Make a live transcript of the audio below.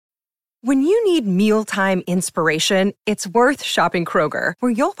When you need mealtime inspiration, it's worth shopping Kroger,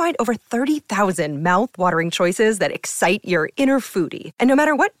 where you'll find over 30,000 mouth-watering choices that excite your inner foodie. And no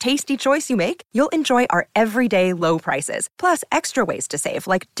matter what tasty choice you make, you'll enjoy our everyday low prices, plus extra ways to save,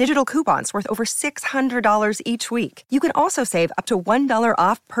 like digital coupons worth over $600 each week. You can also save up to $1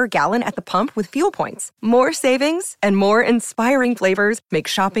 off per gallon at the pump with fuel points. More savings and more inspiring flavors make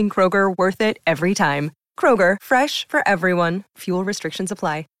shopping Kroger worth it every time. Kroger, fresh for everyone. Fuel restrictions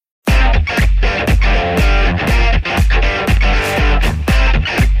apply.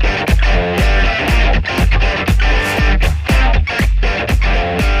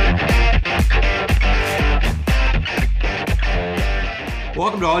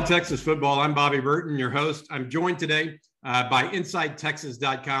 Welcome to All Texas Football. I'm Bobby Burton, your host. I'm joined today by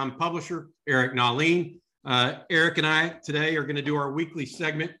InsideTexas.com publisher Eric Nahlin. Eric and I today are going to do our weekly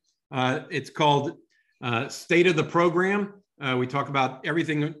segment. It's called State of the Program. We talk about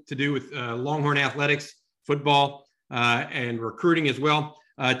everything to do with Longhorn athletics, football, and recruiting as well.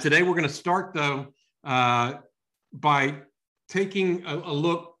 Today, we're going to start, though, by taking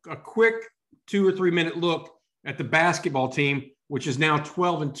a quick 2 or 3 minute look at the basketball team, which is now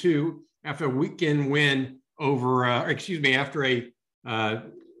 12-2 after a weekend win after a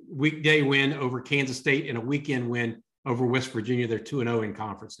weekday win over Kansas State and a weekend win over West Virginia. They're 2-0 in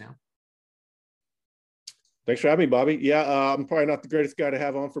conference now. Thanks for having me, Bobby. Yeah, I'm probably not the greatest guy to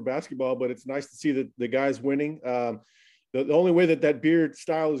have on for basketball, but it's nice to see the guys winning. The only way that Beard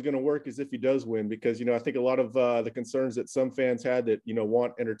style is going to work is if he does win, because, I think a lot of the concerns that some fans had that,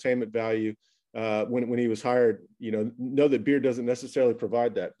 want entertainment value when he was hired, know that Beard doesn't necessarily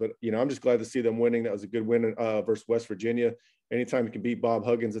provide that. But, I'm just glad to see them winning. That was a good win versus West Virginia. Anytime you can beat Bob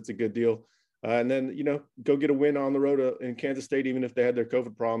Huggins, it's a good deal. And then, go get a win on the road in Kansas State, even if they had their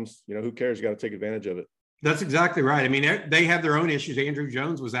COVID problems. Who cares? You got to take advantage of it. That's exactly right. I mean, they have their own issues. Andrew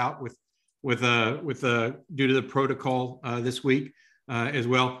Jones was out with due to the protocol this week as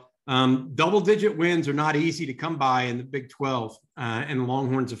well. Double-digit wins are not easy to come by in the Big 12, and the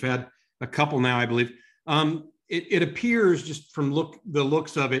Longhorns have had a couple now, I believe. It appears, just from the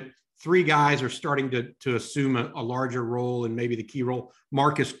looks of it, 3 guys are starting to assume a larger role, and maybe the key role.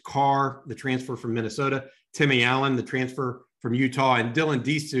 Marcus Carr, the transfer from Minnesota, Timmy Allen, the transfer from Utah, and Dylan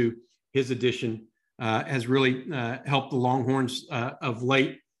Disu, his addition, has really helped the Longhorns of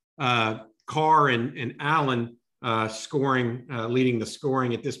late. Carr and Allen leading the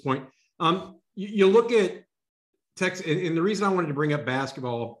scoring at this point. You look at Texas, and the reason I wanted to bring up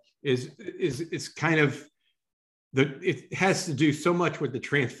basketball is kind of it has to do so much with the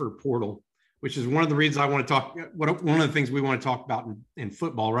transfer portal, which is one of the reasons I want to talk. One of the things we want to talk about in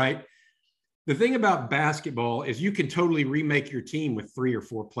football, right? The thing about basketball is you can totally remake your team with 3 or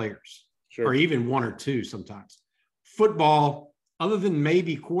 4 players. Sure. Or even 1 or 2 sometimes. Football, other than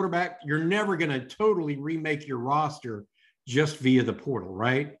maybe quarterback, you're never going to totally remake your roster just via the portal,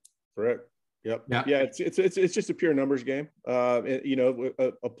 right? Correct. Yep. Yeah. It's just a pure numbers game.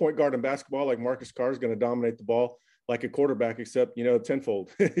 A point guard in basketball like Marcus Carr is going to dominate the ball like a quarterback, except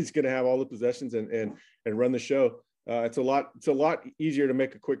tenfold. He's going to have all the possessions and run the show. It's a lot easier to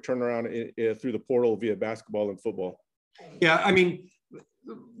make a quick turnaround through the portal via basketball than football. Yeah, I mean,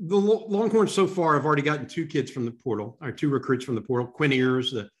 the Longhorns so far have already gotten 2 kids from the portal, or 2 recruits from the portal. Quinn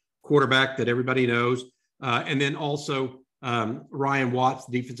Ewers, the quarterback that everybody knows, and then also Ryan Watts,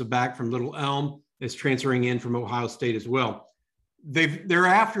 the defensive back from Little Elm, is transferring in from Ohio State as well. They're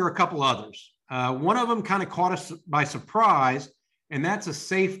after a couple others. One of them kind of caught us by surprise, and that's a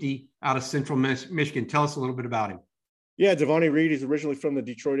safety out of Central Michigan. Tell us a little bit about him. Yeah, Devontae Reed. He's originally from the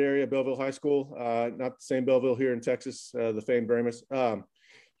Detroit area, Belleville High School. Not the same Belleville here in Texas, the famed Bramus.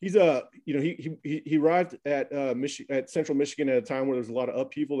 He's he arrived at Central Michigan at a time where there was a lot of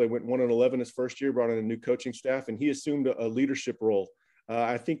upheaval. They went 1-11 his first year, brought in a new coaching staff, and he assumed a leadership role.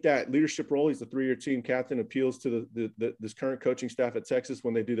 I think that leadership role, he's a 3-year team captain, appeals to this current coaching staff at Texas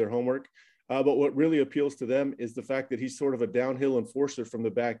when they do their homework. But what really appeals to them is the fact that he's sort of a downhill enforcer from the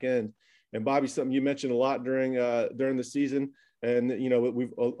back end. And Bobby, something you mentioned a lot during the season, and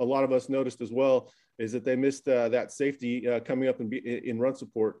a lot of us noticed as well, is that they missed that safety coming up and in run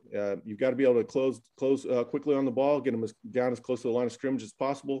support. You've got to be able to close quickly on the ball, get them down as close to the line of scrimmage as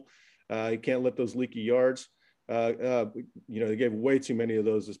possible. You can't let those leaky yards. They gave way too many of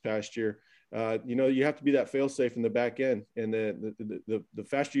those this past year. You have to be that fail-safe in the back end, and the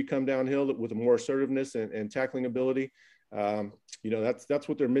faster you come downhill with a more assertiveness and tackling ability, that's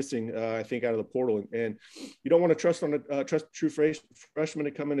what they're missing, I think, out of the portal. And you don't want to trust a true freshman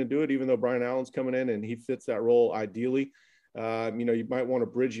to come in and do it, even though Brian Allen's coming in and he fits that role ideally. you might want a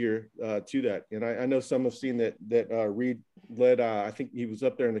bridge year to that. And I know some have seen that Reed led, I think he was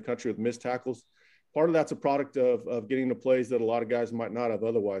up there in the country with missed tackles. Part of that's a product of getting the plays that a lot of guys might not have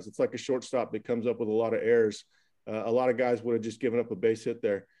otherwise. It's like a shortstop that comes up with a lot of errors. A lot of guys would have just given up a base hit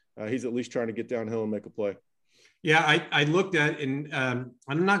there. He's at least trying to get downhill and make a play. Yeah, I looked at, and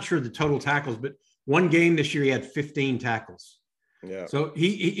I'm not sure the total tackles, but one game this year he had 15 tackles. Yeah. So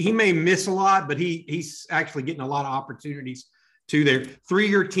he may miss a lot, but he's actually getting a lot of opportunities too there.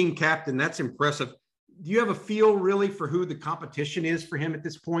 3-year team captain, that's impressive. Do you have a feel really for who the competition is for him at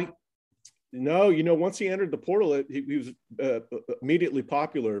this point? No, once he entered the portal, he was immediately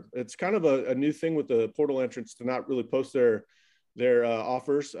popular. It's kind of a new thing with the portal entrants to not really post their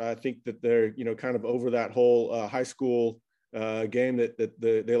offers. I think that they're, kind of over that whole high school game that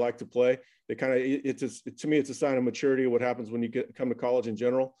they like to play. They kind of, to me, it's a sign of maturity of what happens when you come to college in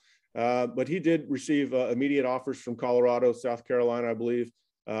general. But he did receive immediate offers from Colorado, South Carolina, I believe,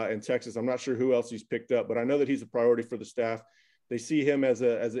 and Texas. I'm not sure who else he's picked up, but I know that he's a priority for the staff. They see him as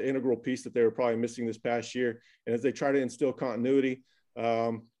an integral piece that they were probably missing this past year. And as they try to instill continuity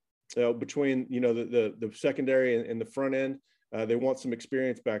between, the secondary and the front end, they want some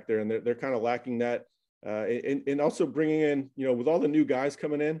experience back there, and they're kind of lacking that. And also bringing in, with all the new guys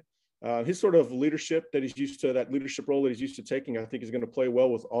coming in, his sort of leadership that he's used to, that leadership role that he's used to taking, I think is going to play well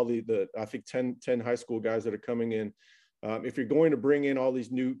with all the I think 10 high school guys that are coming in. If you're going to bring in all these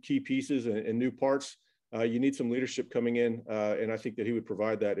new key pieces and new parts, you need some leadership coming in, and I think that he would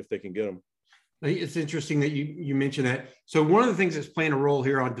provide that if they can get him. It's interesting that you mentioned that. So one of the things that's playing a role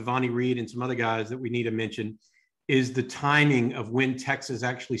here on Devonni Reed and some other guys that we need to mention is the timing of when Texas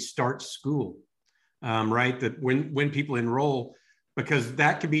actually starts school, right? That when people enroll, because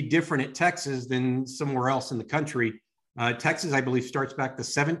that could be different at Texas than somewhere else in the country. Texas, I believe, starts back the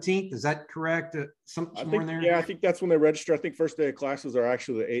 17th. Is that correct? Somewhere in there? Yeah, I think that's when they register. I think first day of classes are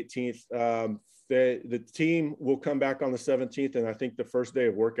actually the 18th. The team will come back on the 17th, and I think the first day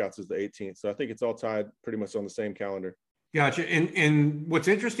of workouts is the 18th. So I think it's all tied pretty much on the same calendar. Gotcha. And what's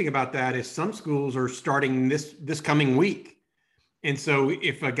interesting about that is some schools are starting this coming week. And so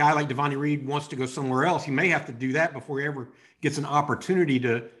if a guy like Devonni Reed wants to go somewhere else, he may have to do that before he ever gets an opportunity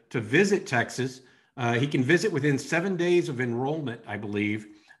to visit Texas. He can visit within 7 days of enrollment, I believe,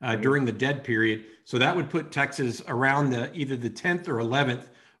 during the dead period. So that would put Texas around either the 10th or 11th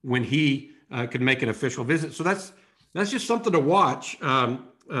when he could make an official visit. So that's just something to watch.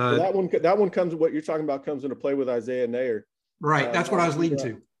 That one comes, what you're talking about comes into play with Isaiah Nayer. Right. That's what I was leading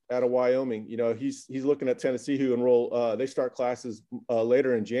to. Out of Wyoming. He's looking at Tennessee, who enroll, they start classes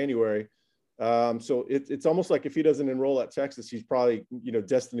later in January. So it's almost like if he doesn't enroll at Texas, he's probably,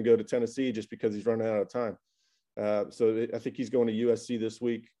 destined to go to Tennessee just because he's running out of time. So I think he's going to USC this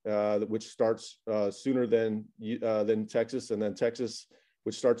week, which starts sooner than Texas, and then Texas,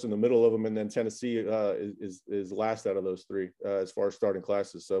 which starts in the middle of them, and then Tennessee is last out of those three as far as starting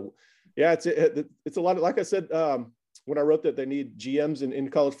classes. So, yeah, it's a lot of, like I said, when I wrote that they need GMs in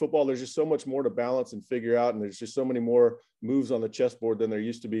college football, there's just so much more to balance and figure out, and there's just so many more moves on the chessboard than there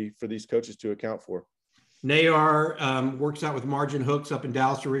used to be for these coaches to account for. Nayer works out with Margin Hooks up in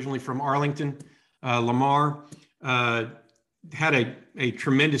Dallas, originally from Arlington. Lamar had a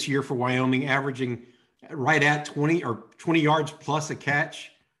tremendous year for Wyoming, averaging right at 20 yards plus a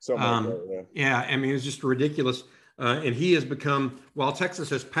catch. Yeah, I mean, it's just ridiculous. And he has become, while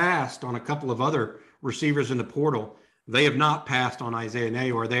Texas has passed on a couple of other receivers in the portal, they have not passed on Isaiah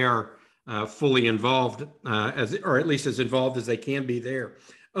Nayer. They are fully involved, or at least as involved as they can be there.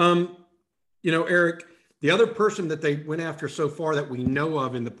 Eric, the other person that they went after so far that we know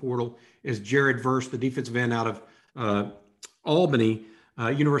of in the portal is Jared Verse, the defensive end out of Albany,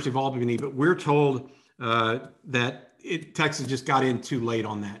 University of Albany. But we're told that Texas just got in too late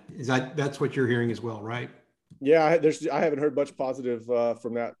on that. That's what you're hearing as well, right? Yeah, I haven't heard much positive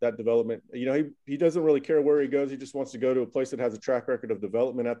from that development. He doesn't really care where he goes. He just wants to go to a place that has a track record of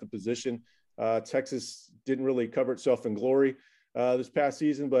development at the position. Texas didn't really cover itself in glory this past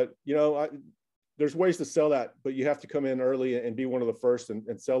season, but there's ways to sell that, but you have to come in early and be one of the first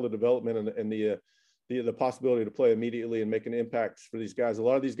and sell the development and the possibility to play immediately and make an impact for these guys. A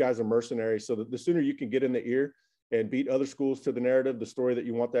lot of these guys are mercenaries, so the sooner you can get in the ear and beat other schools to the narrative, the story that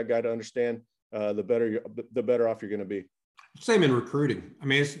you want that guy to understand, the better off you're going to be. Same in recruiting. I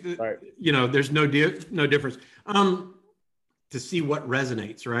mean, it's, right. There's no difference to see what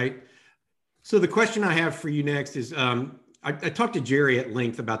resonates, right? So the question I have for you next is, I talked to Jerry at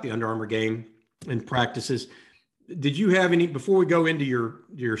length about the Under Armour game and practices. Did you have any, before we go into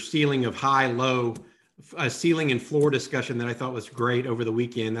your ceiling of high, low, ceiling and floor discussion that I thought was great over the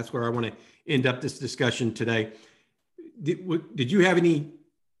weekend? That's where I want to end up this discussion today. did you have any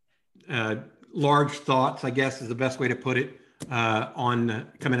large thoughts, I guess is the best way to put it, on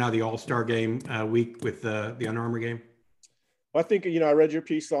coming out of the All-Star game week with the Under Armour game? Well, I think, I read your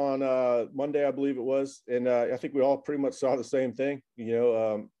piece on Monday, I believe it was, and I think we all pretty much saw the same thing.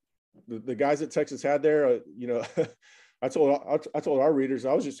 The guys that Texas had there, I told our readers,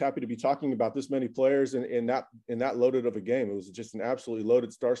 I was just happy to be talking about this many players in that loaded of a game. It was just an absolutely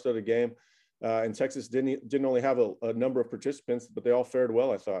loaded, star-studded game. And Texas didn't only have a number of participants, but they all fared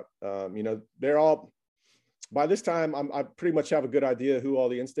well, I thought. They're all, by this time, I pretty much have a good idea who all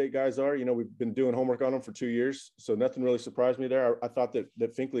the in-state guys are. We've been doing homework on them for 2 years, so nothing really surprised me there. I thought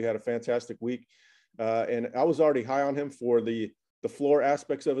that Finkley had a fantastic week, and I was already high on him for the floor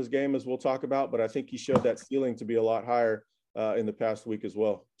aspects of his game, as we'll talk about, but I think he showed that ceiling to be a lot higher in the past week as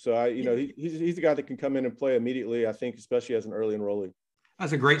well. So he's the guy that can come in and play immediately, I think, especially as an early enrollee.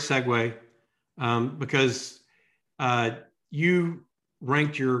 That's a great segue, because you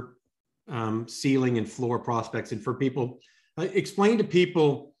ranked your ceiling and floor prospects. And for people, explain to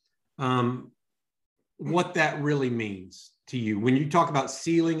people what that really means to you when you talk about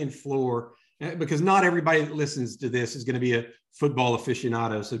ceiling and floor, because not everybody that listens to this is going to be a football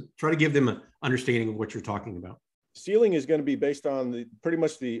aficionado. So try to give them an understanding of what you're talking about. Ceiling is going to be based on pretty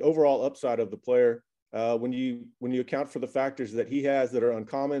much the overall upside of the player. When you account for the factors that he has that are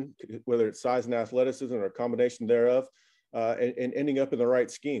uncommon, whether it's size and athleticism or a combination thereof, and ending up in the right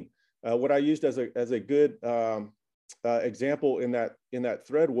scheme. What I used as a good example in that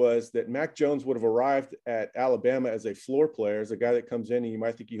thread was that Mac Jones would have arrived at Alabama as a floor player, as a guy that comes in and you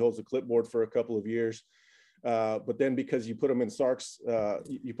might think he holds a clipboard for a couple of years, but then because you put him in Sark's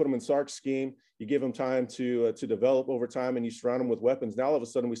scheme, you give him time to develop over time, and you surround him with weapons. Now all of a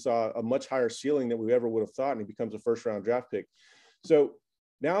sudden we saw a much higher ceiling than we ever would have thought, and he becomes a first-round draft pick. So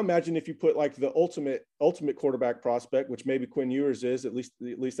now imagine if you put like the ultimate quarterback prospect, which maybe Quinn Ewers is, at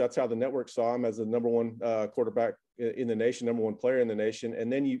least that's how the network saw him, as the number one quarterback in the nation, number one player in the nation.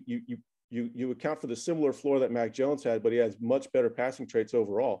 And then you account for the similar floor that Mac Jones had, but he has much better passing traits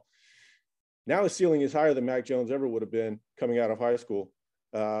overall. Now his ceiling is higher than Mac Jones ever would have been coming out of high school.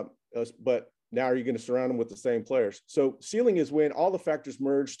 But now are you going to surround him with the same players? So ceiling is when all the factors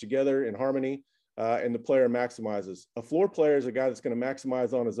merge together in harmony, and the player maximizes. A floor player is a guy that's going to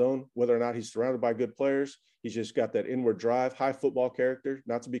maximize on his own, whether or not he's surrounded by good players. He's just got that inward drive, high football character,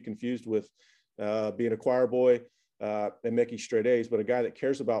 not to be confused with being a choir boy and making straight A's, but a guy that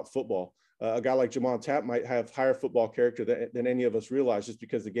cares about football. A guy like Jamon Tapp might have higher football character than any of us realize, just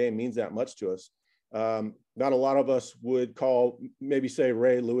because the game means that much to us. Not a lot of us would maybe say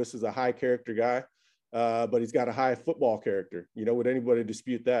Ray Lewis is a high character guy, but he's got a high football character. Would anybody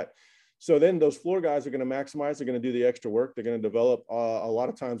dispute that? So then those floor guys are going to maximize. They're going to do the extra work. They're going to develop a lot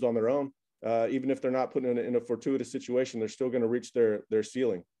of times on their own. Even if they're not putting in a fortuitous situation, they're still going to reach their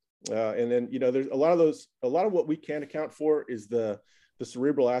ceiling. And then, there's a lot of what we can account for is the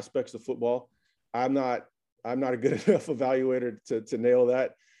cerebral aspects of football. I'm not a good enough evaluator to nail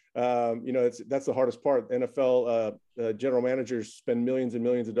that. That's the hardest part. NFL general managers spend millions and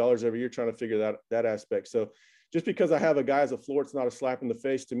millions of dollars every year trying to figure that aspect. So just because I have a guy as a floor, it's not a slap in the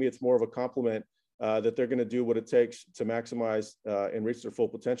face. To me, it's more of a compliment that they're going to do what it takes to maximize and reach their full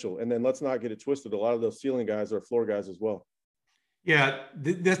potential. And then let's not get it twisted. A lot of those ceiling guys are floor guys as well. Yeah,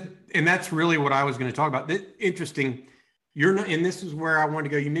 and that's really what I was going to talk about. Interesting. And this is where I wanted to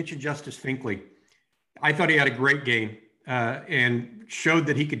go. You mentioned Justice Finkley. I thought he had a great game and showed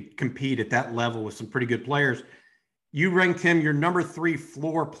that he could compete at that level with some pretty good players. You ranked him your number 3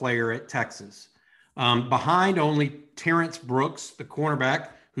 floor player at Texas, behind only Terrence Brooks, the cornerback,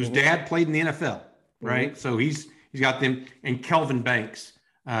 whose dad played in the NFL, right? So he's got them, and Kelvin Banks,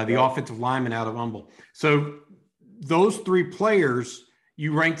 the offensive lineman out of Humble. So those 3 players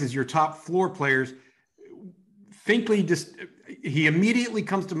you ranked as your top floor players. Finkley he immediately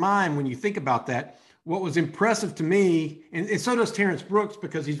comes to mind when you think about that. What was impressive to me, and so does Terrence Brooks,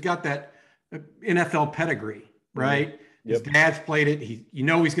 because he's got that NFL pedigree, right? His dad's played it. He's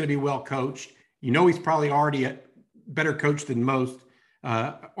going to be well coached. He's probably already a better coach than most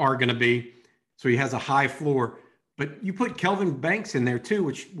are going to be. So he has a high floor. But you put Kelvin Banks in there too,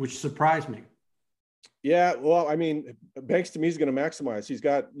 which surprised me. Yeah, well, I mean, Banks to me is going to maximize. He's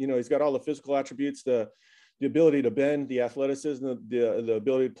got all the physical attributes, the ability to bend, the athleticism, the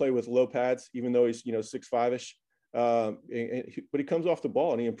ability to play with low pads, even though he's 6'5"ish. But he comes off the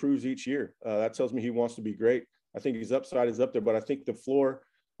ball and he improves each year. That tells me he wants to be great. I think his upside is up there, but I think the floor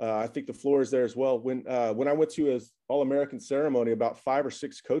is there as well. When I went to his All-American ceremony, about 5 or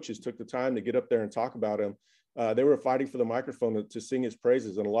 6 coaches took the time to get up there and talk about him. They were fighting for the microphone to sing his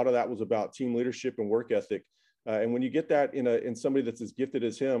praises, and a lot of that was about team leadership and work ethic. And when you get that in somebody that's as gifted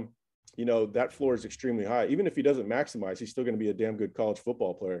as him, that floor is extremely high. Even if he doesn't maximize, he's still going to be a damn good college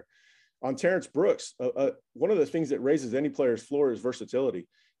football player. On Terrence Brooks, one of the things that raises any player's floor is versatility.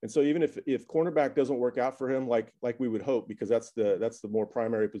 And so even if cornerback doesn't work out for him, like we would hope, because that's the more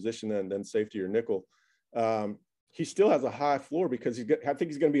primary position than safety or nickel, he still has a high floor because I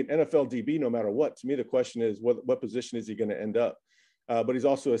think he's going to be an NFL DB no matter what. To me, the question is what position is he going to end up? But he's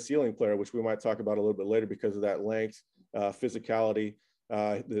also a ceiling player, which we might talk about a little bit later because of that length, physicality,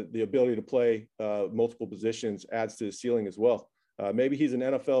 the ability to play multiple positions adds to his ceiling as well. Maybe he's an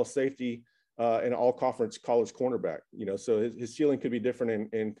NFL safety and all-conference college cornerback. So his ceiling could be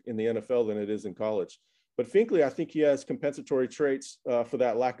different in the NFL than it is in college. But Finkley, I think he has compensatory traits for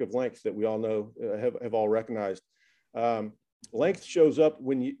that lack of length that we all know have all recognized. Length shows up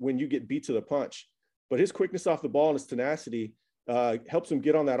when you get beat to the punch, but his quickness off the ball and his tenacity helps him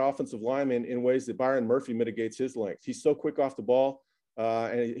get on that offensive lineman in ways that Byron Murphy mitigates his length. He's so quick off the ball,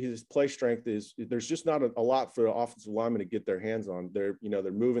 and his play strength there's just not a lot for an offensive lineman to get their hands on. They're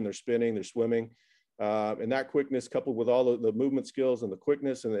moving, they're spinning, they're swimming, and that quickness coupled with all the movement skills and the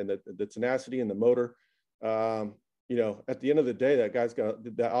quickness and the tenacity and the motor. At the end of the day,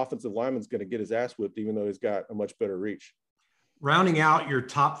 that offensive lineman's going to get his ass whipped, even though he's got a much better reach. Rounding out your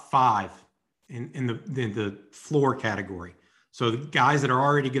top 5 in the floor category. So the guys that are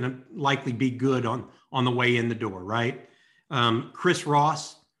already going to likely be good on the way in the door, right? Chris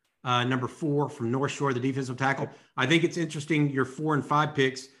Ross, number 4 from North Shore, the defensive tackle. I think it's interesting, your 4 and 5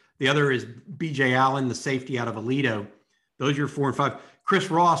 picks. The other is BJ Allen, the safety out of Aledo. Those are your 4 and 5.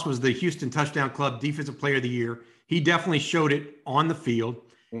 Chris Ross was the Houston Touchdown Club Defensive Player of the Year. He definitely showed it on the field.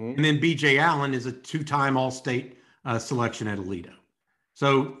 Mm-hmm. And then BJ Allen is a 2-time All-State selection at Aledo.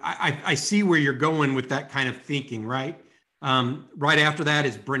 So I see where you're going with that kind of thinking, right? Right after that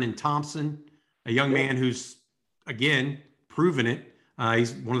is Brennan Thompson, a young man who's, again, proven it.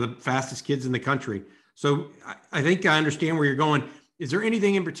 He's one of the fastest kids in the country. So I think I understand where you're going. Is there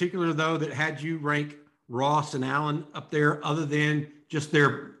anything in particular, though, that had you rank Ross and Allen up there other than just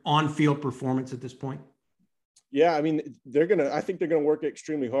their on-field performance at this point? Yeah, I mean, I think they're going to work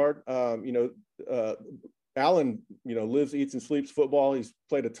extremely hard. Allen, lives, eats, and sleeps football. He's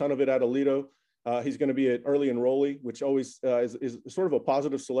played a ton of it at Aledo. He's going to be an early enrollee, which always is sort of a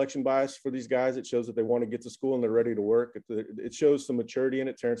positive selection bias for these guys. It shows that they want to get to school and they're ready to work. It shows some maturity in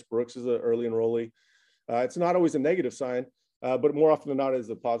it. Terrence Brooks is an early enrollee. It's not always a negative sign, but more often than not, it is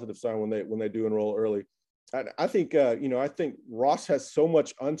a positive sign when they do enroll early. I think Ross has so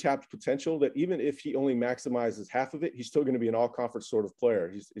much untapped potential that even if he only maximizes half of it, he's still going to be an all-conference sort of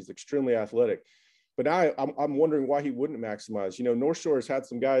player. He's extremely athletic. But now I'm wondering why he wouldn't maximize. North Shore has had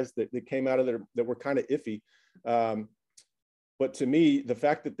some guys that came out of there that were kind of iffy. But to me, the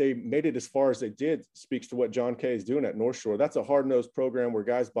fact that they made it as far as they did speaks to what John Kay is doing at North Shore. That's a hard-nosed program where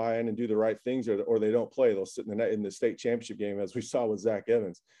guys buy in and do the right things, or they don't play. They'll sit in the state championship game, as we saw with Zach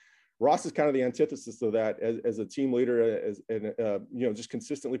Evans. Ross is kind of the antithesis of that as a team leader, just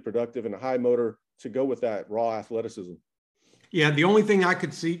consistently productive and a high motor to go with that raw athleticism. Yeah, the only thing I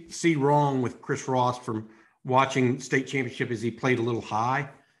could see wrong with Chris Ross from watching state championship is he played a little high.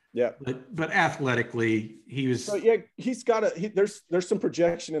 Yeah, but athletically he was. So yeah, he's got there's some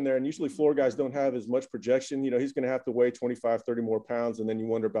projection in there, and usually floor guys don't have as much projection. He's going to have to weigh 25, 30 more pounds, and then you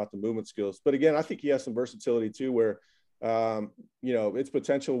wonder about the movement skills. But again, I think he has some versatility too, where it's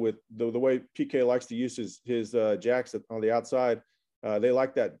potential with the way PK likes to use his jacks on the outside. They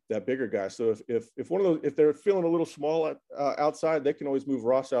like that bigger guy. So if they're feeling a little small outside, they can always move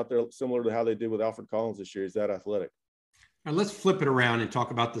Ross out there, similar to how they did with Alfred Collins this year. He's that athletic. Now let's flip it around and talk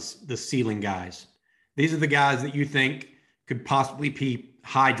about the ceiling guys. These are the guys that you think could possibly be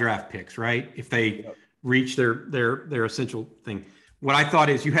high draft picks, right? If they reach their essential thing. What I thought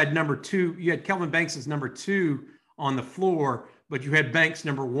is you had number 2, you had Kelvin Banks as number 2 on the floor, but you had Banks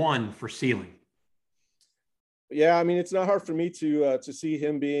number 1 for ceiling. Yeah, I mean, it's not hard for me to see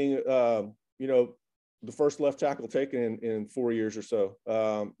him being, the first left tackle taken in 4 years or so.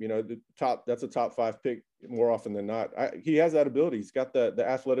 That's a top 5 pick more often than not. He has that ability. He's got the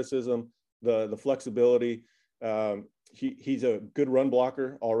athleticism, the flexibility. He's a good run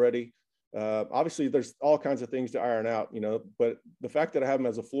blocker already. Obviously, there's all kinds of things to iron out, but the fact that I have him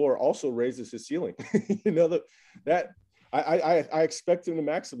as a floor also raises his ceiling. I expect him to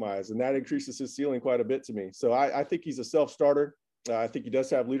maximize, and that increases his ceiling quite a bit to me. So I think he's a self-starter. I think he does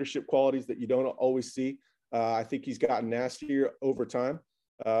have leadership qualities that you don't always see. I think he's gotten nastier over time.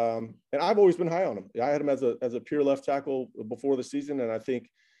 And I've always been high on him. I had him as a pure left tackle before the season, and I think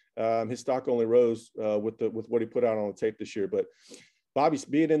his stock only rose with what he put out on the tape this year. But Bobby's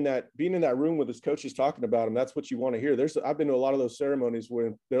being in that room with his coaches talking about him. That's what you want to hear. I've been to a lot of those ceremonies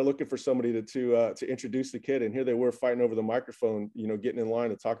where they're looking for somebody to introduce the kid, and here they were fighting over the microphone, getting in line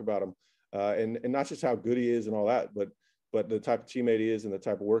to talk about him, and not just how good he is and all that, but the type of teammate he is and the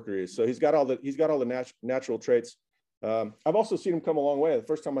type of worker he is. So he's got all the natural traits. I've also seen him come a long way. The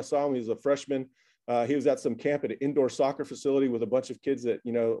first time I saw him, he was a freshman. He was at some camp at an indoor soccer facility with a bunch of kids that,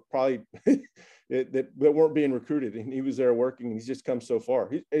 probably that weren't being recruited. And he was there working. He's just come so far.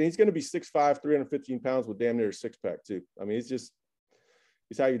 He's going to be 6'5", 315 pounds with damn near a six-pack too. I mean, he's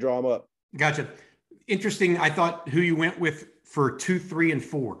how you draw him up. Gotcha. Interesting. I thought who you went with for 2, 3, and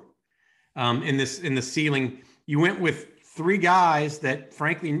 4 in the ceiling. You went with 3 guys that,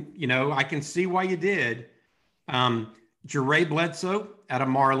 frankly, I can see why you did. Jere Bledsoe out of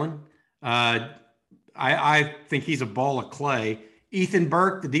Marlin. I think he's a ball of clay. Ethan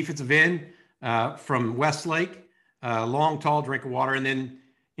Burke, the defensive end from Westlake, long, tall drink of water. And then,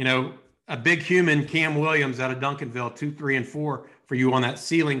 a big human, Cam Williams out of Duncanville, 2, 3, and 4 for you on that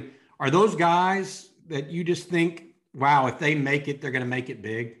ceiling. Are those guys that you just think, wow, if they make it, they're going to make it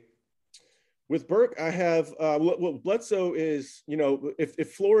big? With Burke, I have Bledsoe is,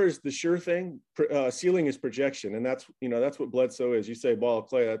 if floor is the sure thing, ceiling is projection, and that's what Bledsoe is. You say ball of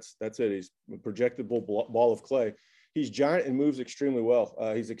clay, that's it. He's a projectable ball of clay. He's giant and moves extremely well.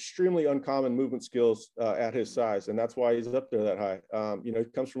 He's extremely uncommon movement skills at his size, and that's why he's up there that high. He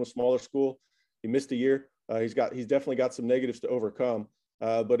comes from a smaller school. He missed a year. He's definitely got some negatives to overcome.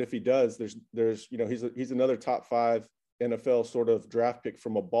 But if he does, there's he's another top 5 NFL sort of draft pick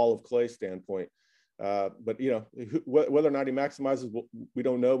from a ball of clay standpoint. But whether or not he maximizes, we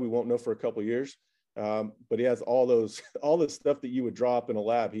don't know. We won't know for a couple of years. But he has all the stuff that you would draw up in a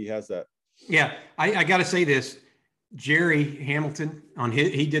lab. He has that. Yeah, I got to say this. Jerry Hamilton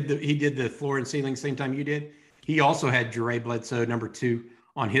he did the floor and ceiling same time you did. He also had Jere Bledsoe number 2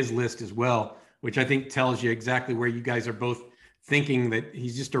 on his list as well, which I think tells you exactly where you guys are both thinking that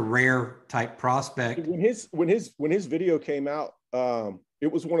he's just a rare type prospect. When his video came out,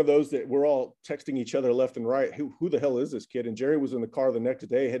 it was one of those that we're all texting each other left and right. Who the hell is this kid? And Jerry was in the car the next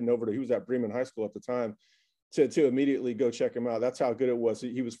day heading over he was at Bremen High School at the time to immediately go check him out. That's how good it was.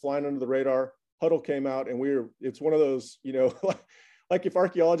 He was flying under the radar. Huddle came out, and it's one of those, like if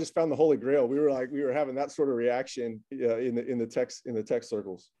archaeologists found the Holy Grail, we were having that sort of reaction in the text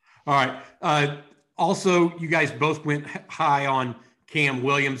circles. All right. Also, you guys both went high on Cam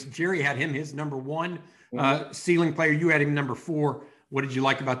Williams. Jerry had him his number 1 ceiling player. You had him number 4. What did you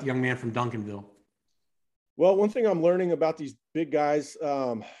like about the young man from Duncanville? Well, one thing I'm learning about these big guys,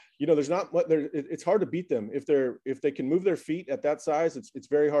 there's not it's hard to beat them if they can move their feet at that size. It's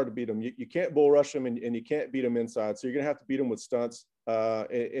very hard to beat them. You can't bull rush them, and you can't beat them inside. So you're going to have to beat them with stunts.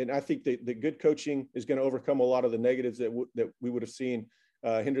 And I think the good coaching is going to overcome a lot of the negatives that we would have seen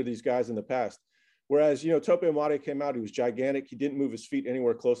hinder these guys in the past. Whereas, Tope Amade came out, he was gigantic. He didn't move his feet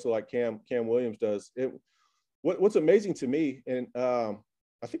anywhere close to like Cam Williams does. What's amazing to me, and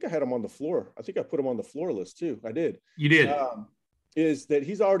I think I had him on the floor. I think I put him on the floor list too. I did. You did. Is that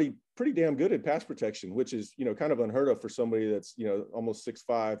he's already pretty damn good at pass protection, which is, kind of unheard of for somebody that's, almost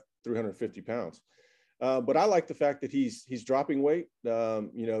 6'5", 350 pounds. But I like the fact that he's dropping weight.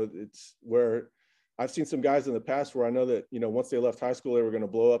 It's where I've seen some guys in the past where I know that, once they left high school, they were going to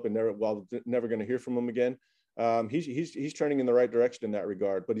blow up and never going to hear from them again. He's trending in the right direction in that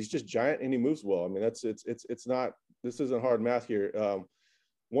regard, but he's just giant and he moves well. I mean, this isn't hard math here.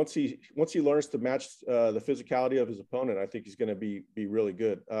 Once he learns to match the physicality of his opponent, I think he's going to be really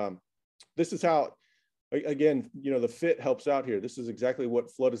good. This is how, again, the fit helps out here. This is exactly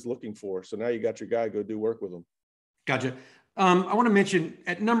what Flood is looking for. So now you got your guy, go do work with him. Gotcha. I want to mention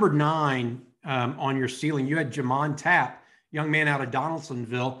at number 9 on your ceiling, you had Jamon Tapp, young man out of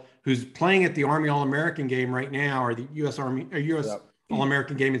Donaldsonville, who's playing at the Army All-American game right now, or the U.S.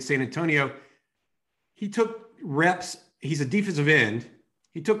 All-American game in San Antonio. He took reps. He's a defensive end.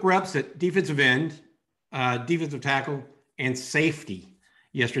 He took reps at defensive end, defensive tackle, and safety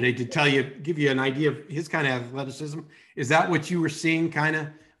yesterday to give you an idea of his kind of athleticism. Is that what you were seeing kind of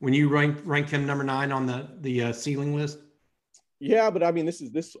when you ranked him number 9 on the ceiling list? Yeah, but I mean,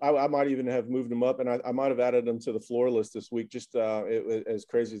 I might even have moved him up, and I might have added him to the floor list this week. Just as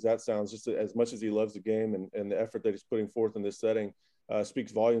crazy as that sounds, just as much as he loves the game and the effort that he's putting forth in this setting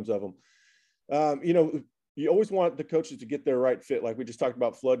speaks volumes of him. You always want the coaches to get their right fit. Like we just talked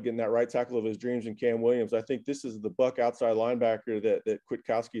about Flood getting that right tackle of his dreams in Cam Williams. I think this is the buck outside linebacker that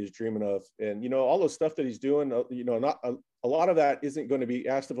Kwiatkowski is dreaming of. And, all the stuff that he's doing, not a lot of that isn't going to be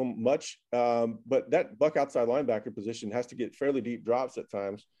asked of him much. But that buck outside linebacker position has to get fairly deep drops at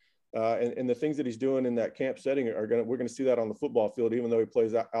times. And the things that he's doing in that camp setting we're going to see that on the football field, even though he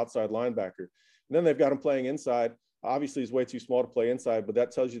plays outside linebacker. And then they've got him playing inside. Obviously, he's way too small to play inside, but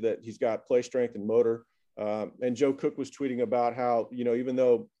that tells you that he's got play strength and motor. And Joe Cook was tweeting about how, even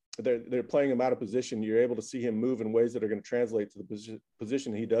though they're playing him out of position, you're able to see him move in ways that are going to translate to the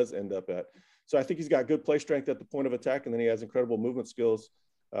position he does end up at. So I think he's got good play strength at the point of attack, and then he has incredible movement skills.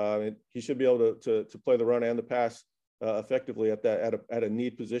 And he should be able to play the run and the pass effectively at a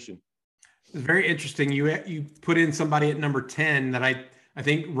need position. It's very interesting. You put in somebody at number 10 that I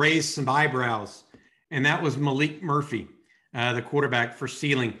think raised some eyebrows, and that was Malik Murphy, the quarterback for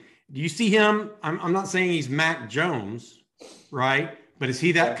ceiling. Do you see him? I'm not saying he's Mac Jones, right? But is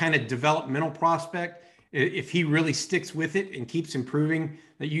he that kind of developmental prospect? If he really sticks with it and keeps improving,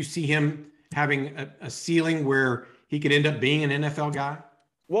 that you see him having a ceiling where he could end up being an NFL guy?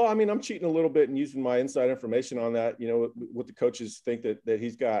 Well, I mean, I'm cheating a little bit and using my inside information on that. What the coaches think that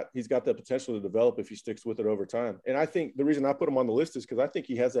he's got the potential to develop if he sticks with it over time. And I think the reason I put him on the list is because I think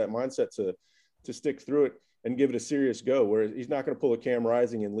he has that mindset to stick through it and give it a serious go, where he's not going to pull a Cam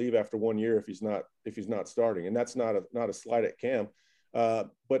Rising and leave after 1 year if he's not starting. And that's not a slight at Cam.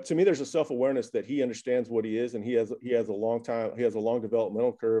 But to me, there's a self-awareness that he understands what he is, and he has a long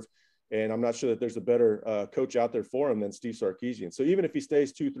developmental curve. And I'm not sure that there's a better coach out there for him than Steve Sarkisian. So even if he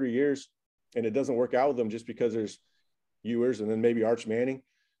stays 2-3 years and it doesn't work out with him just because there's Ewers and then maybe Arch Manning,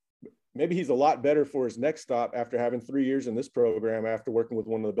 maybe he's a lot better for his next stop after having 3 years in this program after working with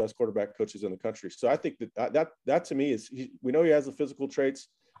one of the best quarterback coaches in the country. So I think that to me is, we know he has the physical traits.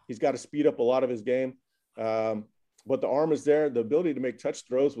 He's got to speed up a lot of his game. But the arm is there. The ability to make touch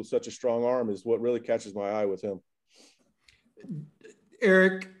throws with such a strong arm is what really catches my eye with him.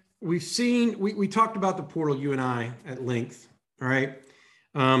 Eric, we talked about the portal, you and I, at length, all right?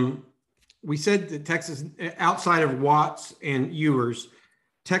 We said that Texas, outside of Watts and Ewers,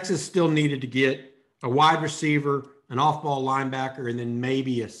 Texas still needed to get a wide receiver, an off-ball linebacker, and then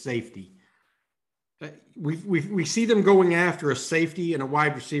maybe a safety. We see them going after a safety and a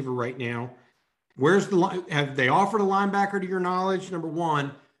wide receiver right now. Have they offered a linebacker to your knowledge, number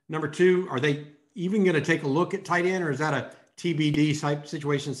one? Number two, are they even going to take a look at tight end, or is that a TBD type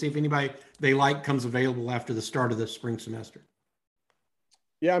situation, see if anybody they like comes available after the start of the spring semester?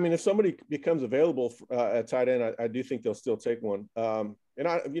 Yeah, I mean, if somebody becomes available at tight end, I do think they'll still take one. And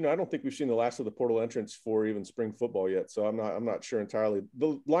I don't think we've seen the last of the portal entrance for even spring football yet, so I'm not sure entirely.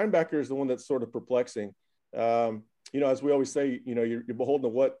 The linebacker is the one that's sort of perplexing. As we always say, you're beholden to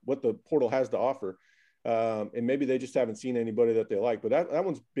what the portal has to offer. And maybe they just haven't seen anybody that they like, but that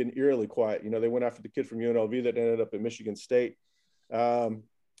one's been eerily quiet. They went after the kid from UNLV that ended up at Michigan State. There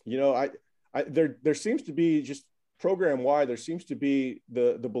seems to be, just program wide, there seems to be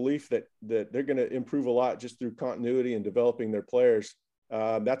the belief that they're going to improve a lot just through continuity and developing their players.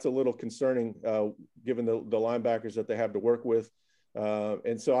 That's a little concerning given the linebackers that they have to work with.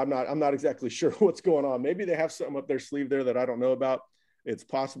 And so I'm not exactly sure what's going on. Maybe they have something up their sleeve there that I don't know about. It's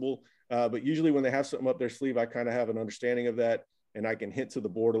possible. But usually when they have something up their sleeve, I kind of have an understanding of that, and I can hint to the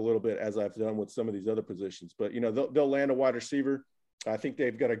board a little bit, as I've done with some of these other positions. But, they'll land a wide receiver. I think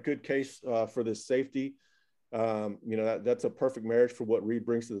they've got a good case for this safety. That's a perfect marriage for what Reed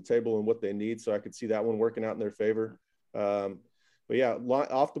brings to the table and what they need. So I could see that one working out in their favor. But yeah,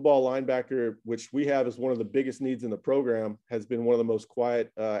 off the ball linebacker, which we have as one of the biggest needs in the program, has been one of the most quiet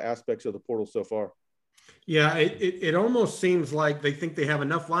aspects of the portal so far. Yeah, it almost seems like they think they have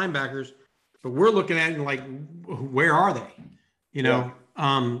enough linebackers, but we're looking at it and like, where are they? Yeah.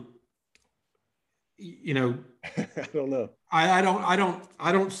 I don't know.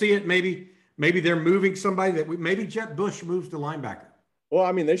 I don't see it. Maybe they're moving somebody maybe Jet Bush moves to linebacker. Well,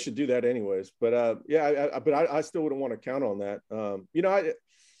 I mean, they should do that anyways, but I still wouldn't want to count on that.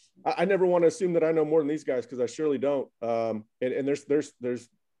 I never want to assume that I know more than these guys, because I surely don't. And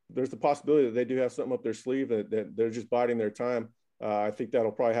there's the possibility that they do have something up their sleeve that they're just biding their time. I think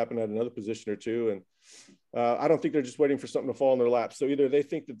that'll probably happen at another position or two. And I don't think they're just waiting for something to fall in their lap. So either they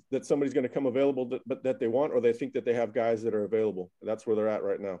think that somebody's going to come available that they want, or they think that they have guys that are available. That's where they're at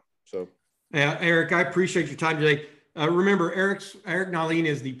right now. So, yeah, Eric, I appreciate your time today. Remember, Eric Nahlin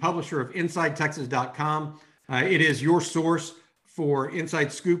is the publisher of InsideTexas.com. It is your source for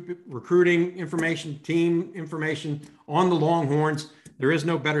inside scoop recruiting information, team information on the Longhorns. There is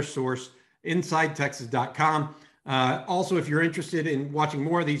no better source, InsideTexas.com. Also, if you're interested in watching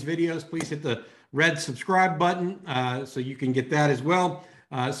more of these videos, please hit the red subscribe button so you can get that as well.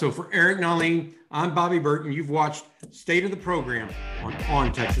 So for Eric Nahlin, I'm Bobby Burton. You've watched State of the Program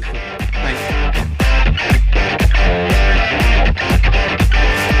on Texas Football. Thanks.